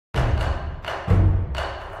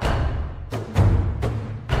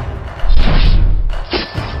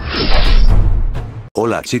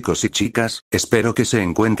Hola chicos y chicas, espero que se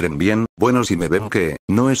encuentren bien. Bueno, si me ven que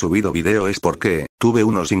no he subido video es porque tuve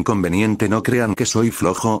unos inconvenientes, no crean que soy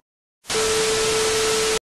flojo.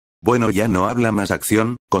 Bueno, ya no habla más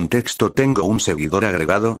acción, contexto: tengo un seguidor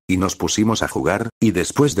agregado, y nos pusimos a jugar, y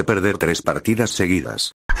después de perder 3 partidas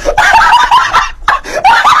seguidas.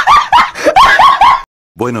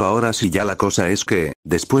 Bueno, ahora sí, ya la cosa es que,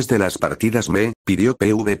 después de las partidas me pidió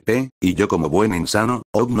PvP, y yo como buen insano,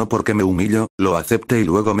 no porque me humillo, lo acepté y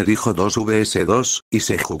luego me dijo 2 vs 2, y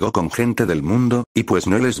se jugó con gente del mundo, y pues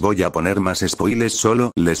no les voy a poner más spoilers,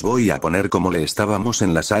 solo les voy a poner cómo le estábamos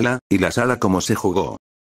en la sala, y la sala cómo se jugó.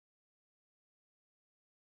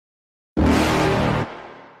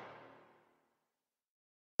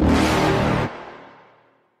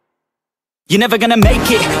 You're never gonna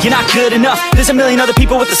make it, you're not good enough. There's a million other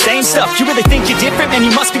people with the same stuff. You really think you're different? Man,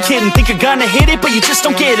 you must be kidding. Think you're gonna hit it, but you just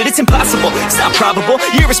don't get it. It's impossible, it's not probable,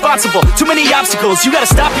 you're irresponsible. Too many obstacles, you gotta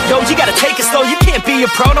stop it, yo. You gotta take it slow, you can't be a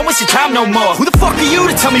pro. Don't waste your time no more. Who the fuck are you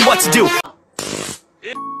to tell me what to do?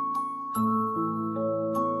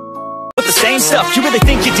 With the same stuff, you really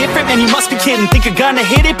think you're different? Man, you must be kidding. Think you're gonna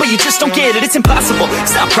hit it, but you just don't get it. It's impossible,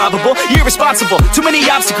 it's not probable, you're irresponsible. Too many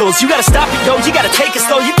obstacles, you gotta stop it, yo. You gotta take it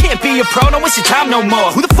slow, you can't be a pro. Don't waste your time no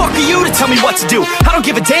more. Who the fuck are you to tell me what to do? I don't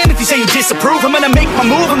give a damn if you say you disapprove. I'm gonna make my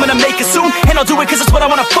move, I'm gonna make it soon, and I'll do it cause it's what I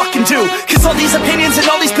wanna fucking do. Cause all these opinions and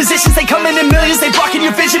all these positions, they come in millions, they blocking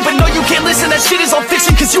your vision. But no, you can't listen, that shit is all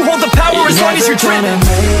fiction. Cause you hold the power as long as you're driven.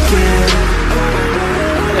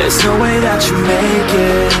 There's no way that you make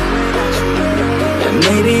it. And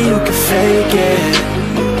maybe you can fake it,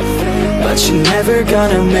 but you're never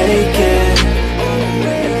gonna make it.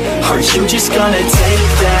 Are you just gonna take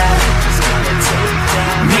that?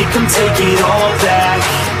 Make them take it all back.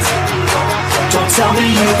 Don't tell me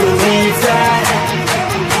you believe that.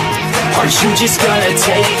 Are you just gonna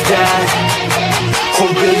take that? Or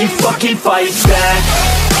will you fucking fight back?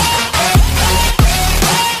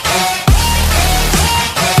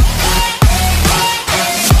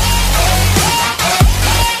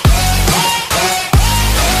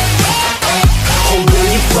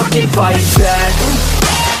 Fucking fight back.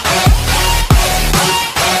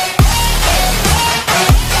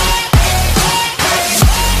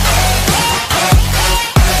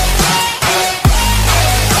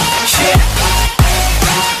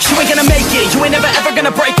 You ain't gonna make it, you ain't never ever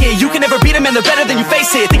gonna break it. You can never beat them and they're better than you,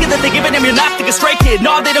 face it. Thinking that they give a damn, you're not, think a straight kid.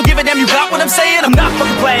 No, they don't give a damn, you got what I'm saying? I'm not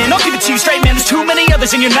fucking playing, I'll give it to you straight, man. There's too many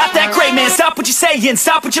others and you're not that great, man. Stop what you're saying,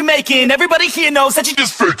 stop what you're making. Everybody here knows that you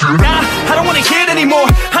just faking. Nah, I don't wanna hear it anymore,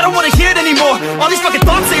 I don't wanna hear it anymore. All these fucking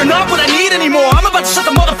thoughts, they are not what I need anymore. I'm about to shut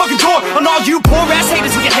the motherfucking door on all you poor ass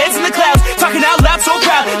haters with your heads in the clouds, talking out loud so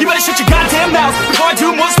proud. You better shut your goddamn mouth before I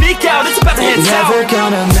do more, speak out. It's about to head south. You're never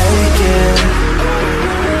gonna make it.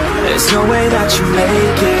 There's no way that you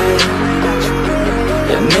make it.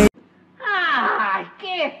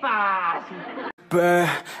 ¿Qué pasa?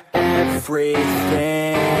 Everything,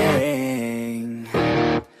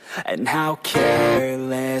 and how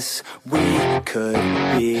careless we could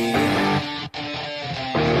be,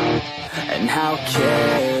 and how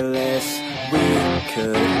careless we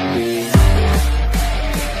could be,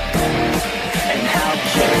 and how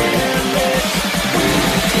careless we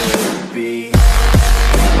could be.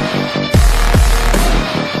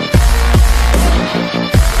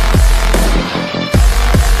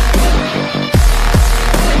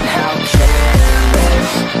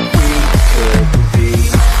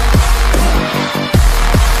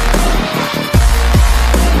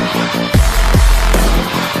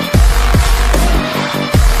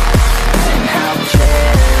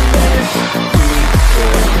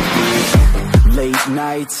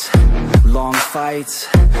 Nights, long fights,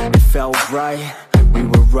 it felt right, we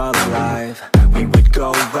were alive. We would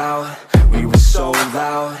go out, we were so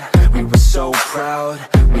loud, we were so proud,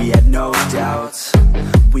 we had no doubts.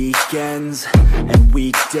 Weekends and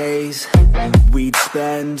weekdays, we'd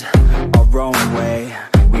spend our own way.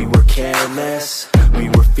 We were careless, we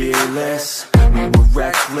were fearless, we were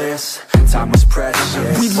reckless, time was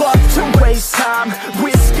precious. We loved to waste time,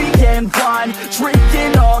 whiskey and wine,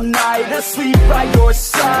 drinking all night, asleep by your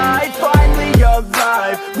side. Finally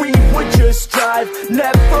alive, we would just drive,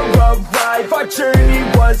 never arrive. Our journey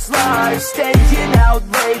was life, staying out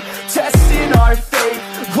late, testing our fate,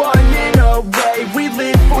 running away. We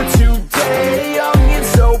live for today, young and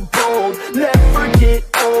so bold, never get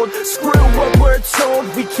old. Screw what we're told,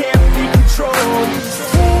 we can't be controlled.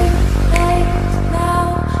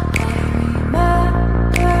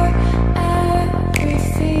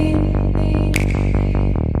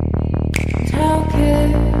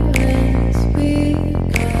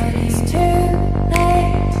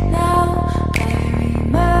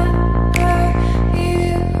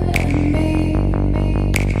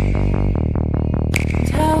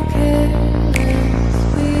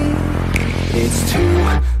 it's too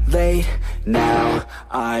late now.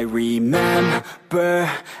 I remember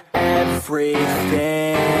everything,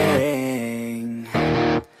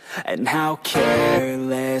 and how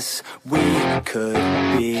careless we could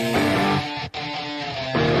be,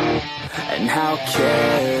 and how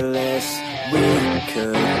careless we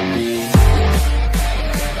could be,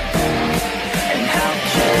 and how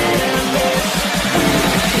careless we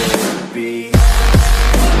could be.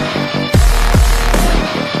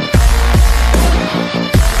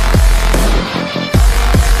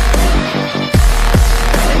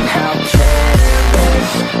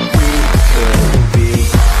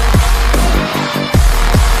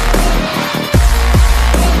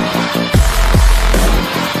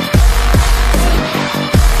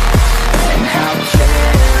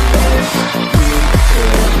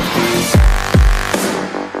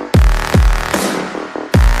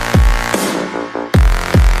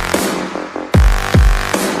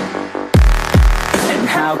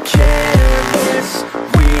 How careless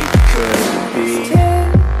we could be. It's too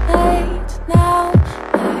late now.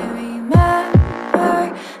 I remember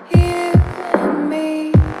you and me,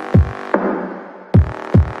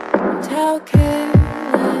 and how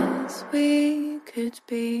careless we could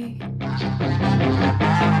be.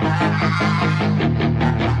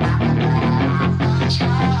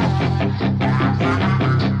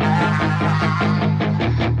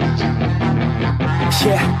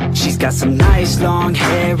 Yeah, she's got some nice long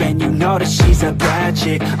hair, and you know that she's a bad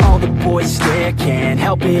chick. All the boys stare, can't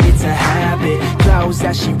help it, it's a habit. Clothes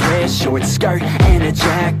that she wears, short skirt and a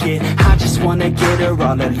jacket. I just wanna get her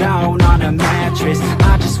all alone on a mattress.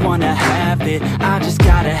 I just wanna have it, I just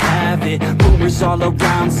gotta have it. Rumors all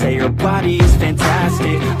around say her body is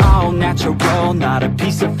fantastic, all natural, not a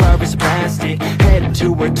piece of fur is plastic. Head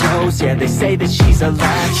to her toes, yeah, they say that she's a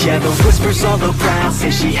latch. Yeah, the whispers all around say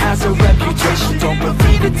she has a reputation. Don't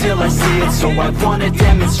believe it till I see it, so I want a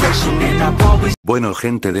demonstration, and I've always... Bueno,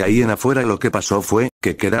 gente, de ahí en afuera lo que pasó fue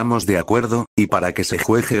que quedamos de acuerdo, y para que se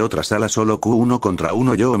juegue otra sala solo Q1 contra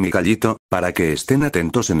 1 yo o mi gallito, para que estén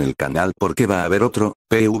atentos en el canal porque va a haber otro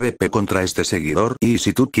PvP contra este seguidor, y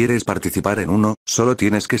si tú quieres participar en uno, solo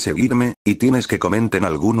tienes que seguirme, y tienes que comentar en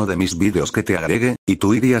alguno de mis vídeos que te agregue, y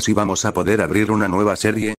tú irías y vamos a poder abrir una nueva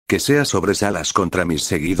serie, que sea sobre salas contra mis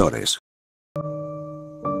seguidores.